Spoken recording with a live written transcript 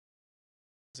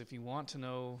If you want to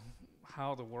know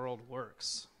how the world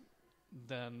works,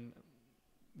 then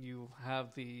you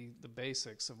have the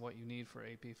basics of what you need for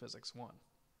AP Physics 1.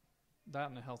 That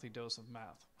and a healthy dose of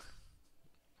math.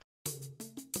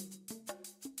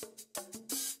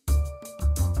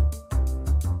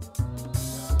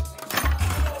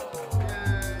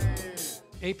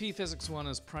 AP Physics 1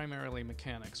 is primarily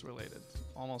mechanics related.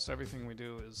 Almost everything we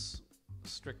do is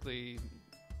strictly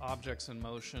objects in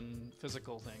motion,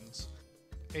 physical things.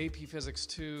 AP Physics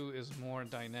 2 is more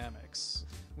dynamics.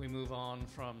 We move on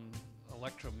from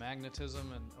electromagnetism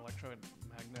and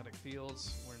electromagnetic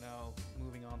fields. We're now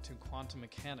moving on to quantum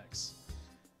mechanics,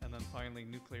 and then finally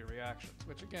nuclear reactions,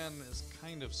 which again is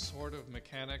kind of sort of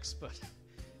mechanics, but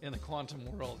in the quantum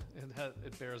world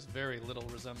it bears very little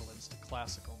resemblance to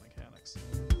classical mechanics.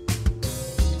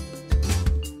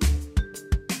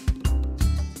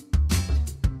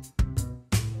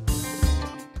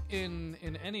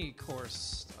 In any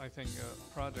course, I think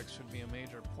a project should be a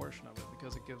major portion of it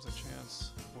because it gives a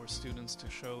chance for students to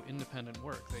show independent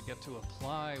work. They get to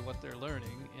apply what they're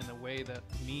learning in a way that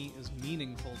is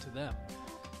meaningful to them,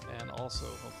 and also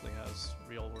hopefully has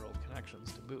real-world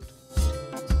connections to boot.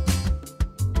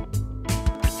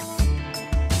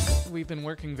 We've been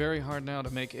working very hard now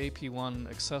to make AP1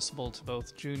 accessible to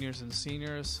both juniors and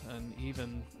seniors, and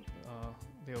even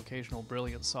the occasional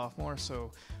brilliant sophomore.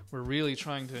 So we're really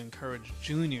trying to encourage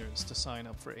juniors to sign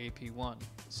up for AP1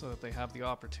 so that they have the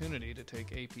opportunity to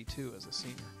take AP2 as a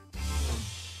senior.